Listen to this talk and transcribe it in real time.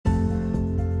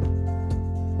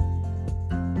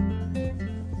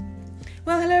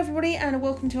Well, hello everybody and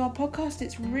welcome to our podcast.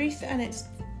 It's Ruth and it's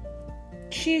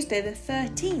Tuesday the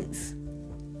 13th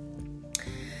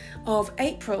of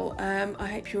April. I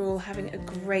hope you're all having a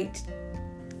great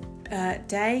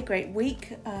day, great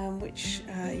week, which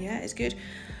is good.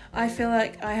 I feel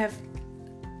like I have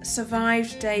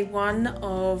survived day one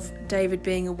of David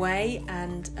being away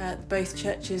and both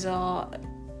churches are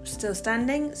still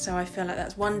standing, so I feel like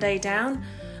that's one day down.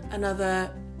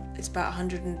 It's about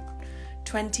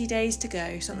 120 days to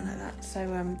go, something like that.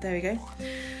 So there we go.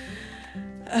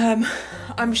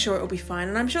 I'm sure it'll be fine,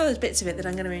 and I'm sure there's bits of it that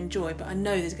I'm going to enjoy, but I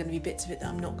know there's going to be bits of it that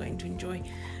I'm not going to enjoy,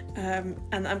 and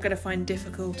I'm going to find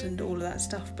difficult and all of that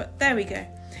stuff, but there we go.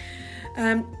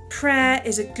 Prayer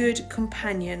is a good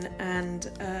companion,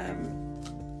 and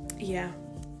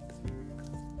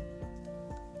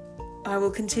I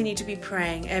will continue to be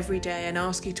praying every day and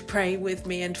ask you to pray with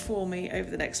me and for me over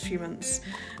the next few months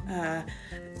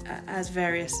as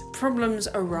various problems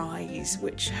arise,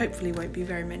 which hopefully won't be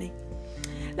very many.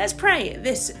 Let's pray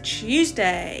this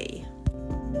Tuesday.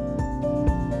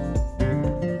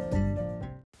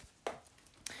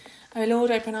 O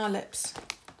Lord, open our lips,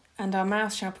 and our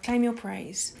mouth shall proclaim your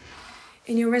praise.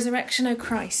 In your resurrection, O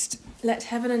Christ, let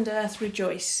heaven and earth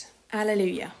rejoice.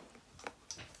 Alleluia.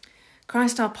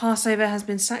 Christ our Passover has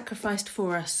been sacrificed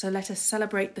for us, so let us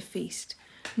celebrate the feast,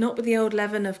 not with the old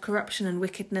leaven of corruption and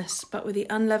wickedness, but with the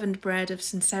unleavened bread of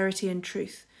sincerity and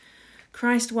truth.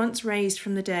 Christ, once raised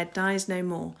from the dead, dies no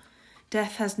more.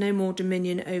 Death has no more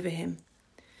dominion over him.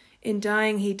 In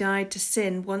dying he died to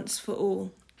sin once for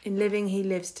all. In living he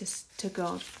lives to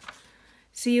God.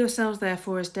 See yourselves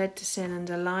therefore as dead to sin and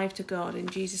alive to God in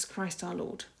Jesus Christ our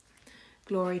Lord.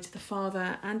 Glory to the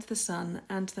Father, and to the Son,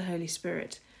 and to the Holy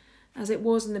Spirit, as it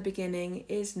was in the beginning,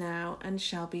 is now, and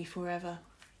shall be forever.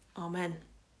 Amen.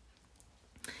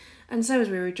 And so as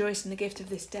we rejoice in the gift of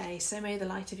this day, so may the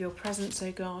light of your presence,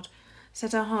 O God,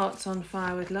 set our hearts on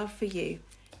fire with love for you,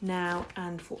 now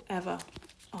and forever.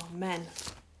 Amen.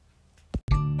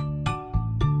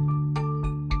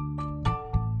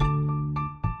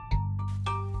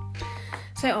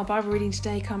 So our Bible reading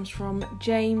today comes from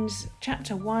James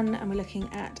chapter 1, and we're looking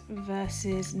at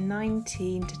verses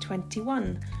 19 to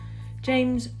 21.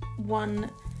 James 1,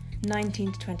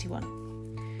 19 to 21.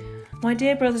 My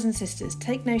dear brothers and sisters,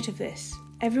 take note of this.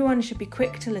 Everyone should be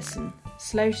quick to listen,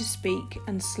 slow to speak,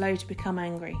 and slow to become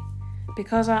angry,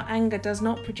 because our anger does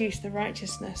not produce the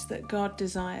righteousness that God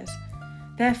desires.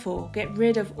 Therefore, get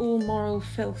rid of all moral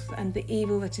filth and the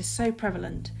evil that is so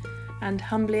prevalent, and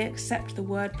humbly accept the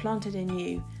word planted in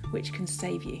you, which can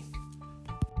save you.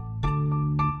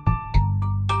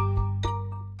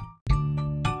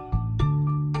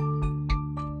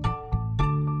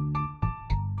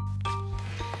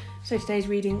 So today's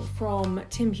reading from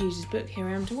Tim Hughes' book, Here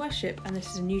I Am to Worship, and this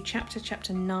is a new chapter,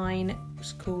 chapter 9,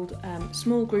 it's called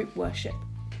Small Group Worship.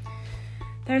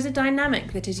 There is a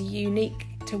dynamic that is unique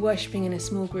to worshipping in a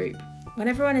small group. When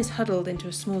everyone is huddled into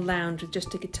a small lounge with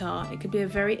just a guitar, it can be a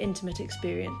very intimate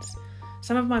experience.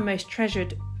 Some of my most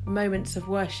treasured moments of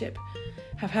worship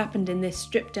have happened in this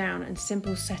stripped down and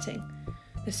simple setting.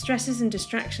 The stresses and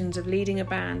distractions of leading a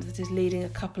band that is leading a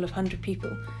couple of hundred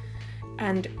people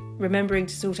and remembering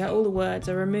to sort out all the words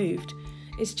are removed.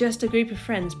 It's just a group of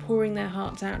friends pouring their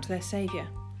hearts out to their Saviour.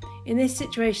 In this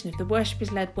situation, if the worship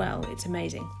is led well, it's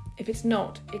amazing. If it's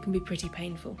not, it can be pretty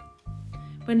painful.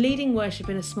 When leading worship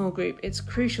in a small group, it's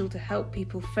crucial to help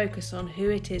people focus on who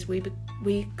it is we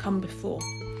come before.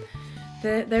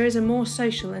 There is a more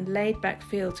social and laid-back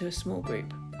feel to a small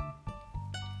group,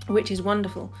 which is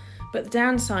wonderful, but the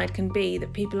downside can be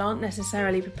that people aren't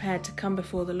necessarily prepared to come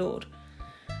before the Lord.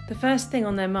 The first thing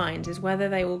on their minds is whether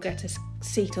they will get a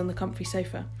seat on the comfy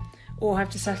sofa or have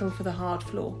to settle for the hard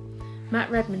floor. Matt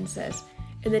Redman says,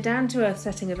 in the down-to-earth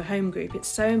setting of a home group, it's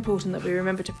so important that we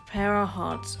remember to prepare our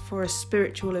hearts for a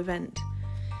spiritual event.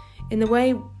 In the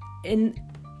way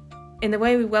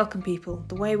we welcome people,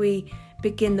 the way we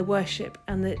begin the worship,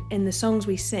 and in the songs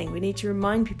we sing, we need to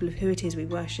remind people of who it is we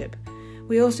worship.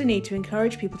 We also need to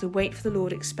encourage people to wait for the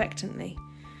Lord expectantly.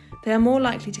 They are more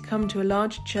likely to come to a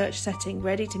large church setting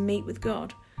ready to meet with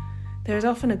God. There is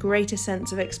often a greater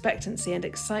sense of expectancy and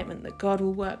excitement that God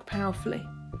will work powerfully.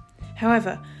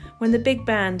 However, when the big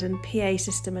band and PA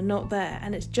system are not there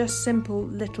and it's just simple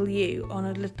little you on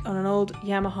an old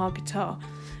Yamaha guitar,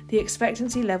 the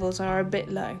expectancy levels are a bit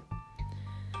low.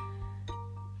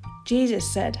 Jesus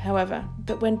said, however,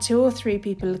 that when 2 or 3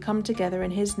 people come together in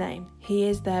his name, he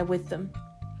is there with them.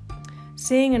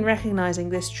 Seeing and recognising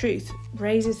this truth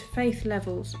raises faith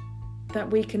levels that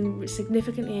we can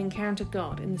significantly encounter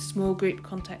God in the small group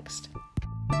context.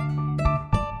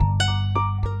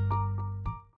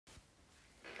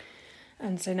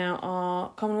 And so now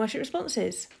our common worship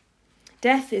responses.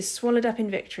 Death is swallowed up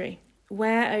in victory.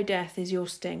 Where, O death, is your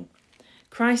sting?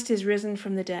 Christ is risen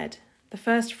from the dead, the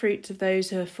first fruits of those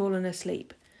who have fallen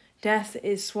asleep. Death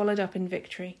is swallowed up in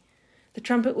victory. The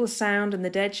trumpet will sound and the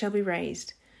dead shall be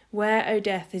raised. Where, O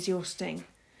death, is your sting?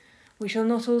 We shall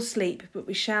not all sleep, but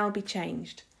we shall be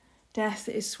changed. Death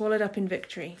is swallowed up in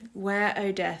victory. Where,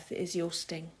 O death, is your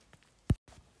sting?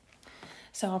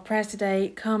 So our prayers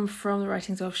today come from the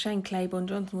writings of Shane Claiborne,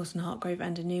 Jonathan Wilson Hartgrove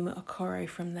and Enuma Okoro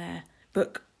from their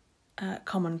book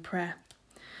Common Prayer.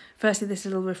 Firstly, this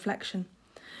little reflection.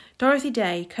 Dorothy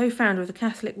Day, co-founder of the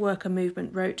Catholic Worker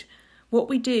Movement, wrote, "What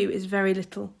we do is very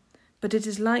little, but it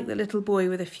is like the little boy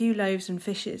with a few loaves and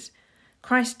fishes.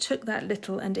 Christ took that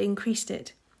little and increased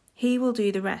it. He will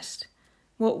do the rest.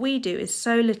 What we do is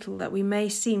so little that we may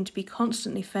seem to be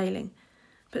constantly failing,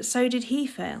 but so did he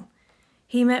fail.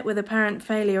 He met with apparent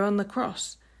failure on the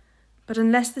cross, but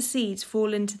unless the seeds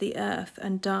fall into the earth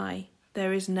and die,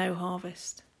 there is no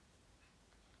harvest."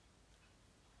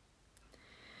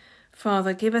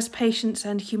 Father, give us patience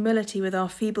and humility with our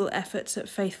feeble efforts at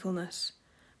faithfulness.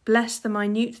 Bless the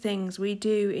minute things we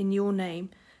do in your name,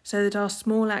 so that our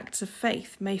small acts of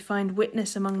faith may find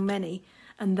witness among many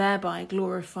and thereby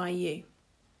glorify you.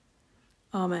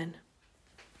 Amen.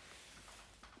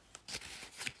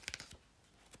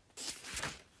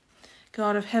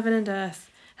 God of heaven and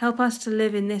earth, help us to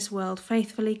live in this world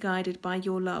faithfully guided by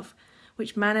your love,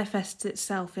 which manifests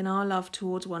itself in our love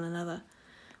towards one another.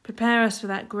 Prepare us for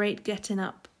that great getting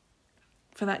up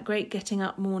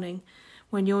morning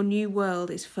when your new world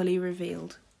is fully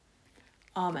revealed.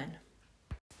 Amen.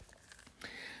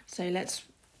 So let's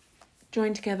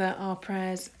join together our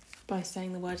prayers by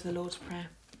saying the words of the Lord's Prayer.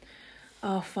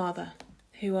 Our Father,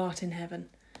 who art in heaven,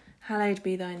 hallowed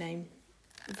be thy name.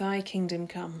 Thy kingdom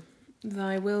come,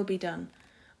 thy will be done,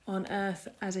 on earth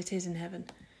as it is in heaven.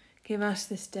 Give us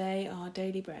this day our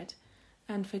daily bread,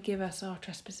 and forgive us our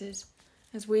trespasses,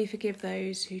 as we forgive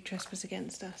those who trespass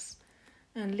against us.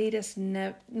 And lead us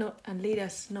not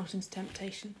into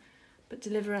temptation, but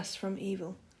deliver us from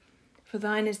evil. For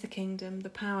thine is the kingdom, the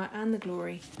power and the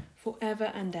glory, for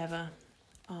ever and ever.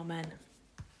 Amen.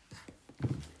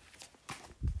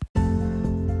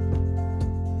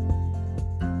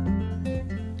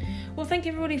 Well, thank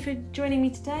you everybody for joining me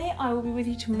today. I will be with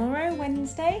you tomorrow,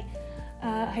 Wednesday.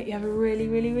 I hope you have a really,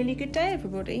 really, really good day,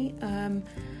 everybody.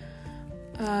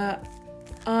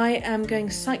 I am going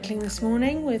cycling this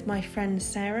morning with my friend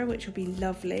Sarah, which will be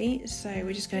lovely. So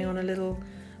we're just going on a little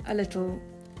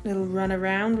run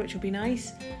around, which will be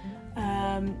nice.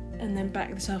 And then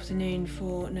back this afternoon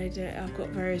I've got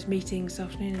various meetings this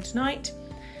afternoon and tonight.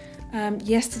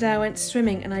 Yesterday I went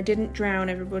swimming and I didn't drown,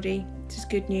 everybody. This is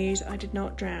good news. I did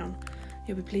not drown.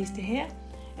 You'll be pleased to hear.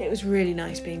 It was really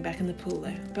nice being back in the pool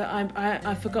though. But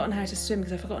I've forgotten how to swim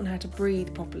because I've forgotten how to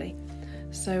breathe properly.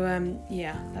 So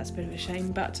that's a bit of a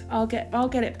shame, but I'll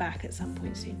get it back at some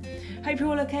point soon. Hope you're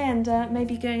all okay, and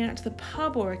maybe going out to the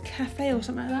pub or a cafe or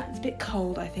something like that. It's a bit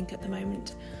cold, I think, at the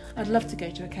moment. I'd love to go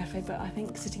to a cafe, but I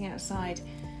think sitting outside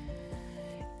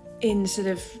in sort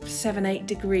of 7-8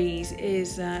 degrees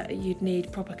is you'd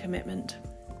need proper commitment.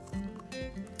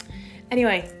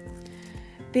 Anyway,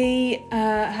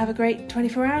 have a great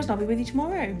 24 hours, and I'll be with you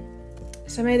tomorrow.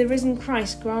 So may the risen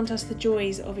Christ grant us the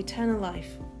joys of eternal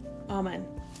life. Amen.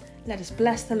 Let us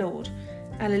bless the Lord.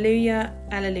 Alleluia,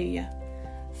 alleluia.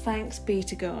 Thanks be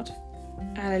to God.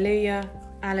 Alleluia,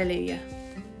 alleluia.